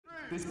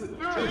This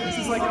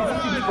is like a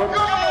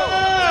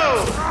fucking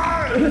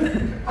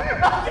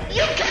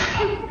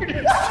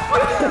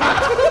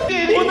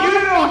You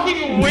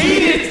fucking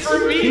waited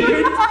for me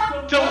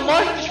to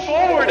lunge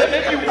forward and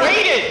then you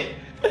waited!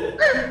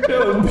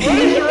 What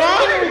is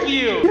wrong with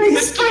you?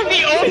 This is like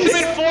the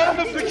ultimate form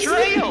of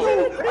betrayal!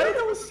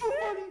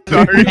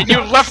 Sorry. And you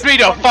left me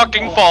to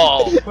fucking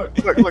fall! Look,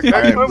 next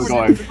time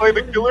when you play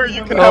the killer,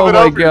 you can have Oh it my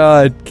over.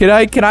 god. Can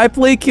I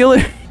play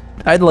killer?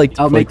 I'd like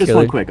to I'll play make this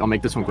killer. one quick. I'll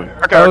make this one quick.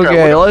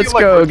 Okay, let's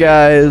go,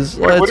 guys.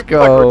 Let's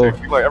go.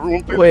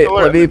 Wait,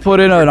 let me put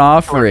in an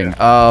offering.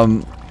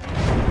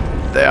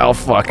 Oh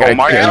fuck! Oh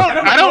my God.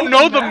 I don't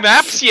know the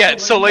maps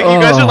yet, so like you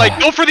guys are like,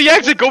 go for the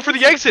exit, go for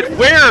the exit.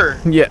 Where?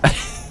 Yeah.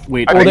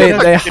 Wait. Well,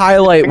 they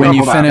highlight when you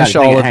hold on, finish guys,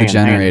 all of hang the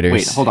on, hang on. generators.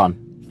 Wait, hold on.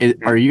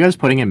 Are you guys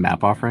putting in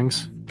map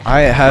offerings?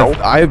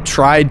 I've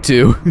tried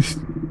to.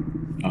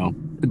 Oh,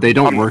 they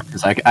don't work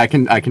because I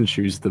can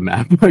choose the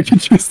map. I can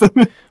choose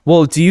them.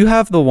 Well, do you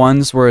have the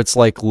ones where it's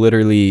like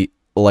literally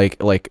like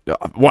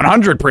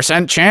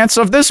 100% chance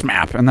of this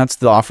map, and that's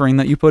the offering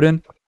that you put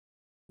in?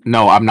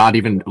 No, I'm not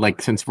even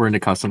like, since we're in a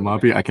custom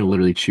lobby, I can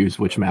literally choose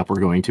which map we're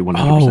going to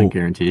 100%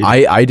 guaranteed.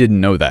 I didn't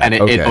know that. And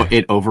okay.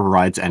 it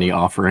overrides any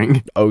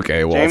offering.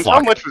 Okay, well, James, fuck. how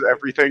much was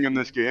everything in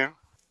this game?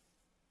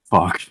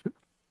 Fuck.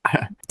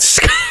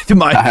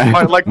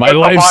 my Like,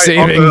 life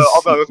savings.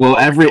 Well,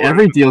 every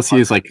DLC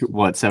is like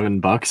what,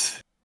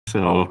 $7? So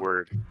Oh,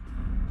 word.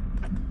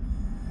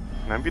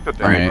 Can I beat the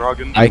Alright.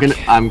 Demogorgon?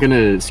 I'm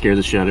gonna scare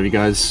the shit out of you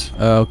guys.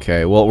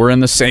 Okay, well, we're in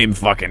the same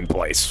fucking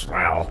place.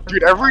 Wow.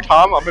 Dude, every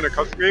time I'm in a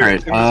custom game, Alright,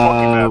 it's in this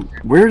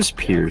fucking where's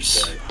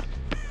Pierce?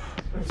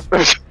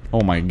 map.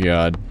 Oh my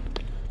god.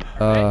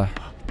 I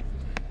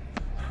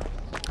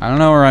don't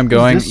know where I'm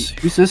going.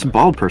 Who's this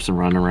bald person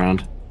running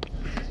around?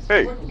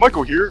 Hey,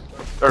 Michael here.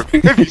 Or,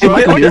 hey,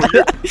 Michael here.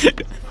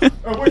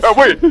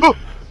 Wait. Oh,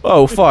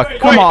 Oh fuck!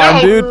 Come Wait, on,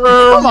 no. dude!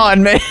 Come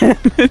on, man!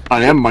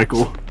 I am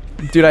Michael.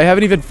 Dude, I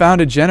haven't even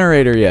found a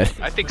generator yet.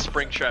 I think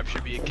Springtrap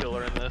should be a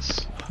killer in this.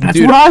 That's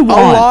Dude, what I a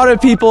want. lot of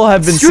people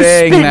have been You're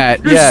saying spitting-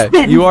 that. you're Yeah,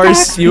 spitting you are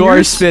facts,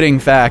 Pierce. spitting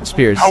facts,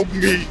 Pierce. help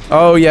me.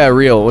 Oh yeah,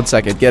 real. 1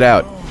 second, get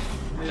out.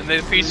 And the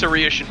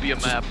pizzeria should be a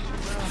map.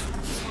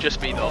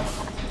 Just me though.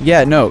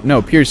 Yeah,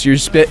 no, Pierce, you're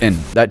spitting.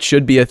 That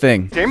should be a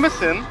thing.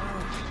 Jameson,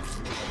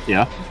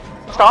 Yeah.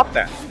 stop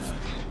that.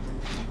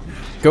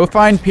 Go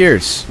find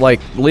Pierce. Like,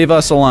 leave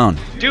us alone.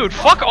 Dude,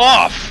 fuck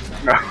off!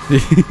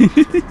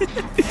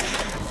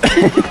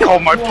 Oh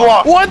my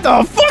block. What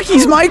the fuck?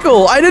 He's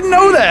Michael. I didn't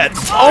know that.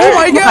 Oh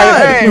my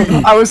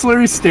god. I was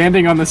literally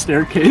standing on the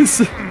staircase.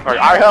 Alright,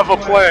 I have a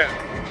plan.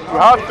 You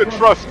have to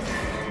trust me.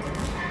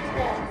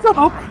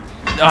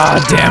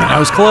 Ah, damn it. I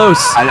was close.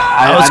 I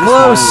was just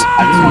close.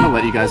 I just want to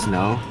let you guys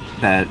know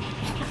that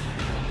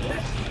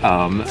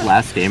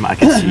last game I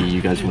could see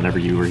you guys whenever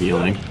you were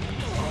healing.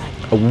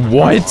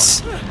 What?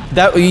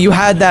 That you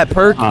had that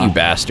perk, you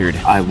bastard.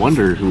 I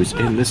wonder who's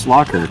in this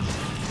locker.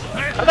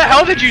 How the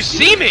hell did you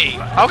see me?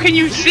 How can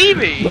you see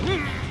me?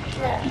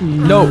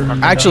 No,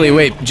 actually,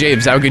 wait,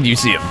 James, how could you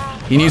see him?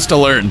 He needs to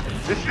learn.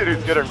 This shit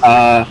is gonna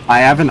I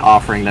have an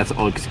offering that's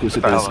all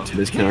exclusive to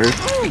this killer.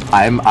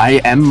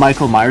 I am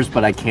Michael Myers,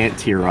 but I can't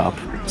tear up.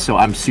 So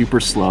I'm super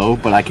slow,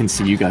 but I can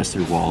see you guys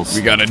through walls.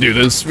 We gotta do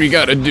this. We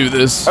gotta do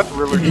this. That's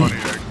really funny,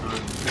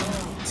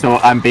 actually. So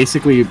I'm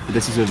basically,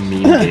 this is a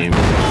meme game.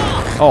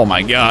 Oh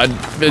my god. I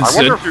Vincent.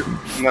 wonder if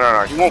you...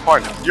 No, he won't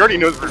find us. He already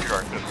knows where you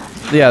are.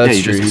 Yeah, that's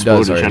you true. just He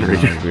does exploded already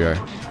know generator. who we are.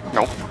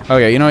 No.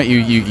 Okay, you know what?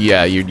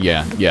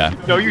 Yeah.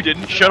 No, you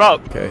didn't. Shut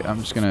up. Okay, I'm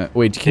just gonna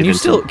wait. Can Hey, you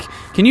Vincent. still?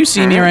 Can you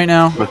see me right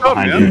now? Look up,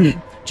 behind man?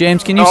 you.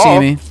 James, can you No. see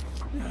me?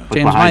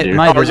 James, behind you.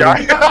 my Oh, yeah.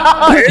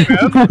 Hey,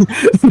 man.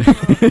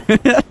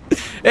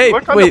 Hey,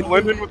 Look how wait, to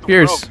blend in with the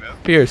Pierce, world, man.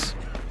 Pierce.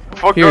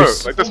 Fuck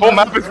Pierce. no. Like, this whole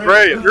map is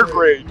gray, and you're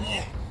gray.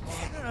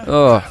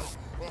 Ugh.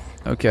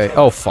 Okay.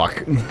 Oh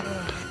fuck.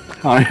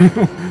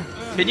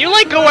 Can you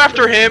like go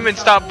after him and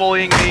stop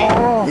bullying me?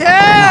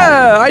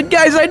 Yeah,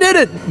 guys, I did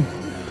it.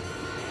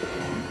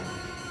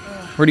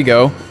 Where'd he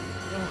go?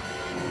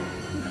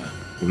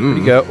 Where'd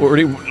he go? Where'd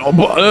he?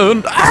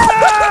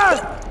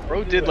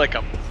 Bro did like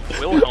a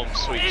Wilhelm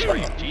scream.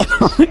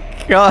 Jesus.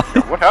 God.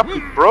 What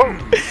happened, bro?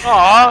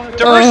 Aw,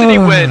 diversity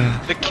win.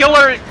 The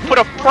killer put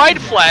a pride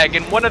flag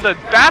in one of the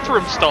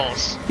bathroom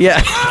stalls. Yeah.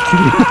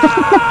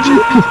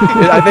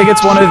 I think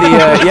it's one of the.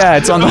 Yeah,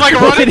 it's on I'm the. like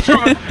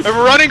I'm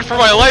running for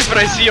my life, and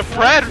I see a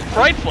pride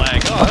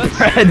flag. Oh,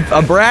 that's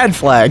a Brad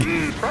flag.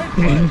 pride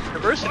flag.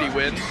 Diversity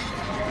win.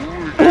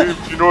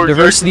 You know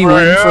Diversity exactly win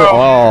where for I am.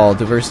 all.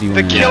 Diversity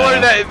win.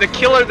 The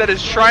killer that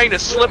is trying to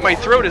slit my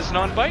throat is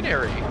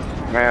non-binary.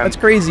 Man, That's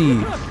crazy.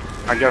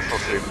 I guess I'll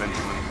save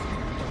Benjamin.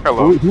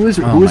 Hello. Who is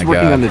Oh my working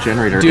God. on the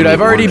generator? Dude, in the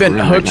I've already orange been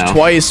room hooked right now?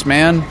 twice,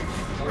 man.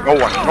 No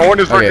one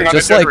is working Okay, on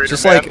just the like,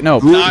 generator, man. no,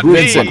 Not me.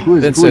 Vincent, Who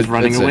is Vincent,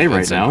 running Vincent, away right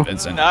Vincent, now?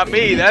 Vincent. Not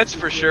me, that's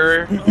for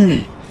sure.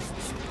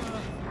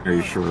 Are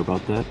you sure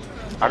about that?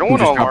 I don't Who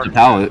want to just dropped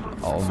the alarm. pallet?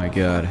 Oh my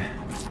god.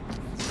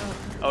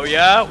 Oh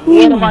yeah?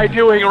 What am I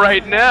doing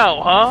right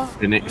now, huh?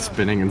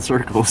 Spinning in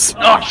circles.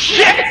 Oh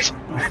shit!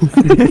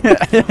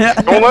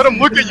 Don't let him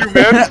look at you,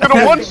 man. He's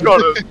gonna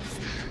one-shot us.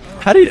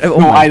 How did? Oh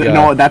No, my God.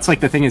 no. That's like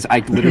the thing is, I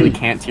literally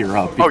can't tier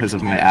up because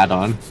of my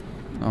add-on.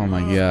 Oh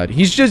my God.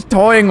 He's just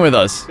toying with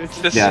us. The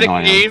Yeah, sick no, I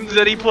am. games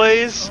that he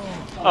plays.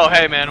 Oh,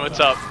 hey man, what's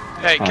up?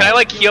 Hey, can I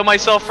like heal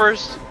myself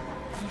first?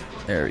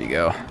 There we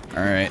go.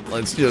 All right,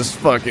 let's just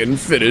fucking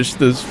finish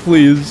this,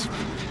 please.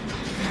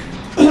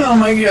 Oh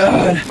my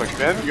God. Like,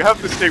 man, you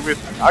have to stay with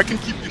me. I can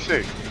keep you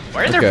safe.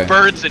 Why are there Okay.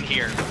 birds in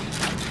here?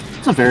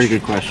 That's a very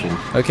good question.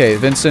 Okay,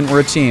 Vincent, we're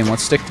a team.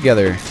 Let's stick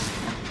together.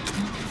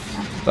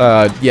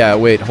 Yeah,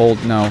 wait,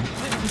 hold, no.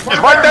 He's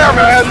right there,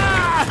 man!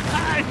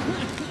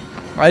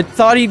 I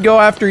thought he'd go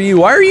after you.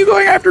 Why are you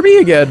going after me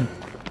again?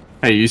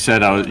 Hey, you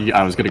said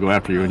I was gonna go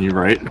after you, and you're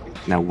right.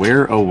 Now,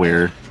 where, oh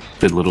where,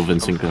 did little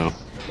Vincent go?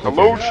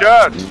 Hello,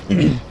 chat.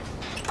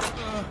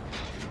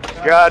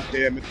 God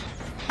damn it.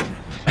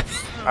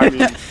 I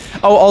mean,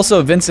 Oh,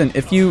 also, Vincent,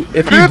 if you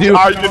do,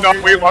 I did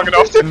not wait long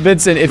enough.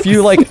 Vincent, if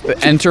you like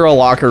enter a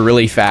locker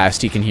really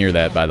fast, he can hear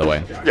that. By the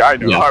way. Yeah, I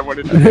know. Yeah. I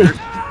wanted to hear.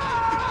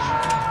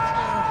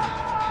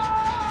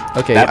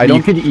 Okay, That, I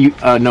don't.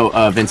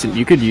 Vincent,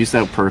 you could use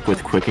that perk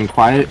with quick and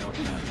quiet,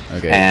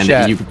 Okay, and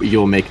chat.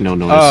 you'll make no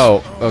noise.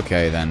 Oh,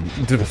 okay then.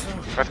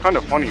 That's kind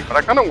of funny, but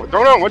I kind of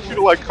don't want you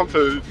to like come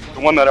to the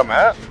one that I'm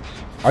at.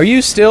 Are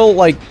you still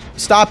like?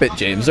 Stop it,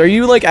 James. Are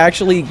you like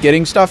actually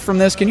getting stuff from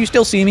this? Can you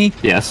still see me?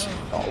 Yes.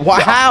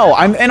 How?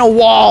 I'm in a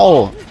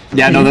wall.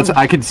 Yeah, no, that's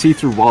I can see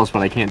through walls, but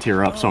I can't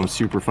tear up, so I'm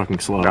super fucking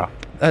slow. Yeah.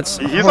 That's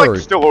He's hard. like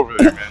still over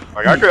there, man.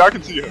 Like I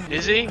can see him.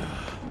 Is he?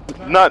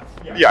 Not.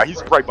 Yeah,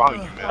 he's right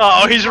behind you, man.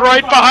 Oh, he's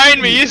right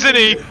behind me, isn't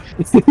he?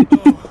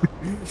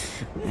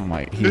 Oh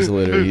my,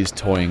 he's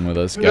toying with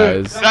us,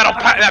 guys.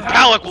 That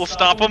Palak will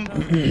stop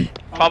him.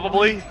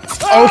 Probably.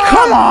 Oh,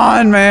 come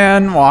on,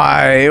 man.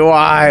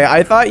 Why?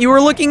 I thought you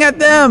were looking at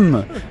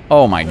them.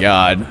 Oh my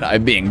God,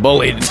 I'm being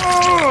bullied.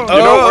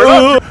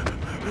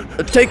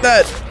 Take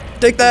that.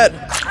 Take that.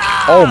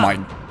 Oh my,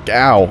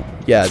 ow.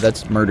 Yeah,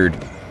 that's murdered.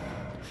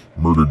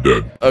 Murdered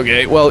dead.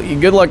 Okay, well,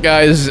 good luck,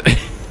 guys.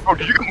 Oh,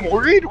 did you get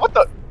worried? What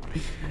the?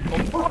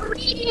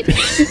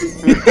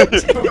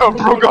 Yo,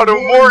 bro got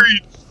him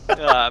worried.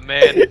 Ah,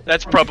 man,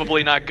 that's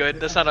probably not good.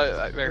 That's not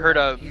a. I heard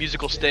a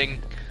musical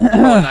sting. Probably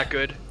not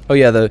good. Oh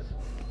yeah, the.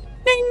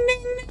 Ding,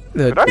 ding,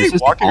 ding. Could I be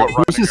walking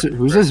around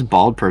Who's this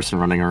bald person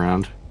running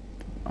around?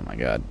 Oh my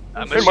God.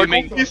 I'm Hey,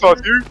 assuming. Michael, he saw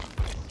you.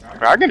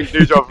 I can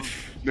deja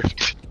vu.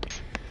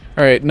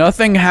 All right,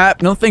 nothing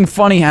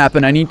funny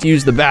happened. I need to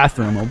use the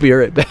bathroom. I'll be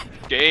right back.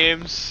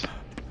 James,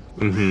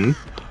 Mm-hmm.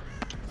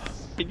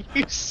 can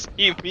you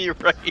see me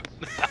right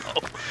now?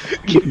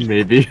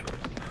 Maybe.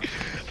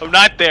 I'm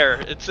not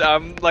there.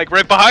 I'm like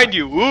right behind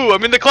you. Ooh,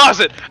 I'm in the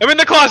closet. I'm in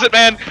the closet,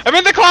 man. I'm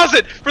in the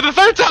closet for the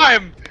third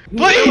time. I feel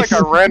Please. like I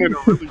ran in a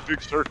really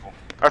big circle.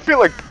 I feel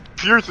like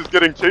Pierce is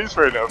getting chased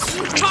right now.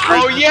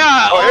 Oh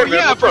yeah. Oh, hey, man,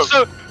 yeah. what's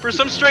up? For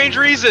some strange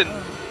reason.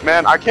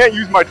 Man, I can't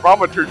use my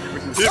dramaturgy when you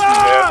hit me, man.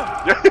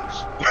 No.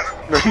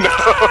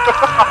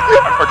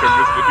 I fucking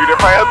missed it, dude.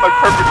 If I had like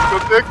perfect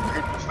skill tick,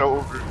 it's so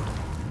over.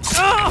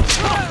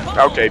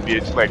 Okay,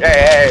 bitch. Like,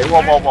 hey,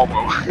 whoa.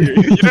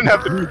 You didn't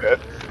have to do that.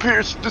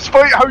 Pierce,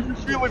 despite how you're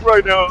feeling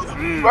right now,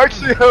 you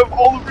actually have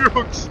all of your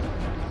hooks.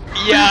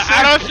 Yeah,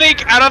 I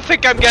don't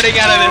think I'm getting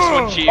out of this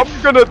one, Chief.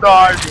 I'm gonna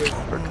die,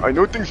 man. I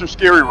know things are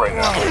scary right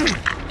now.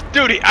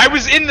 Dude, I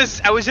was in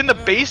the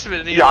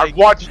basement. And Yeah, like, I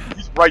watched.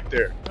 He's right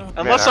there.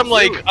 unless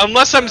Man,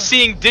 unless I'm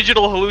seeing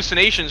digital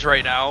hallucinations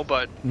right now,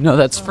 but No,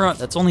 that's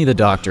only the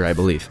doctor, I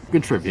believe.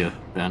 Good trivia,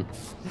 Ben.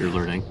 You're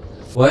learning.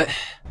 What?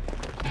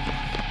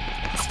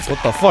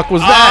 What the fuck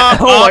was that?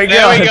 Oh my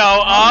there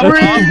God.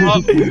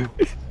 we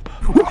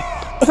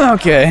go.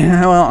 Okay,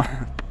 well.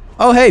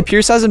 Oh hey,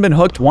 Pierce hasn't been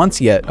hooked once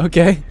yet.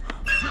 Okay.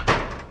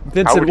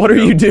 Vincent, would what you are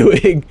know? you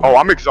doing? Oh,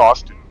 I'm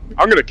exhausted.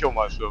 I'm gonna kill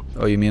myself.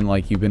 Oh, you mean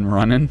like you've been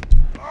running?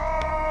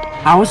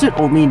 How is it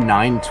only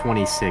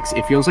 9:26?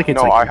 It feels like it's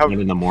No, like I have- 1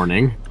 in the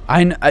morning.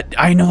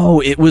 I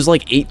know, it was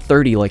like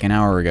 8:30 like an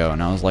hour ago,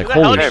 and I was like, Where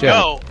the hell holy did shit. you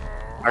go?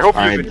 I hope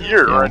he Alright, isn't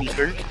here or yeah.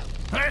 anything.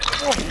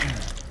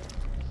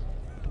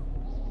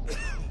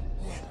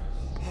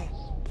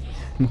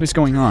 What's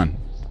going on?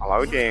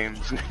 Hello,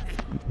 games.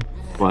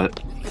 But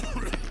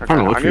I'm trying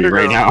to look I'm for you gonna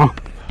right go- now.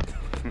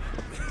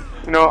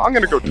 You know, I'm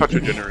gonna go touch a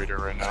generator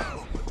right now.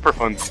 For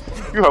fun.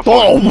 You have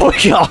Oh fun. my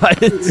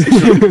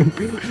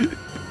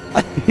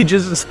God! He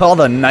just saw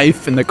the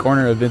knife in the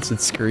corner of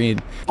Vincent's screen.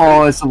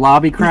 Oh, is the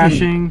lobby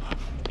crashing?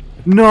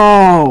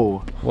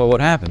 No! Well,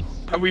 what happened?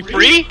 Are we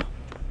free?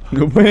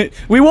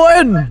 We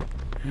won!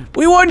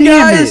 We won, Damn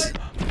guys! it!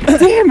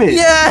 Damn it!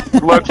 Yeah!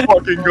 Let's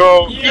fucking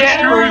go.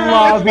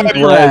 Yeah!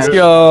 Let's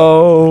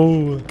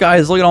go!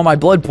 Guys, look at all my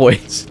blood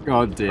points.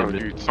 God damn Oh, it.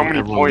 dude, so many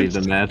Everyone leave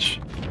points. the match.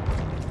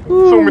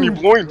 So many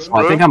points,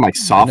 bro. Oh, I think I'm like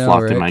soft know,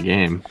 locked right? in my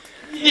game.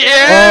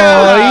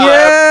 Yeah! Oh,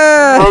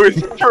 yeah! Bro,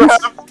 it's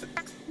trapped.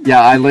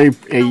 Yeah, I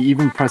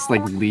even pressed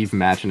like leave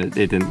match and it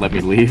didn't let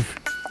me leave.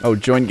 Oh,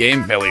 join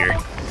game failure.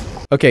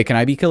 Okay, can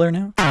I be killer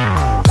now?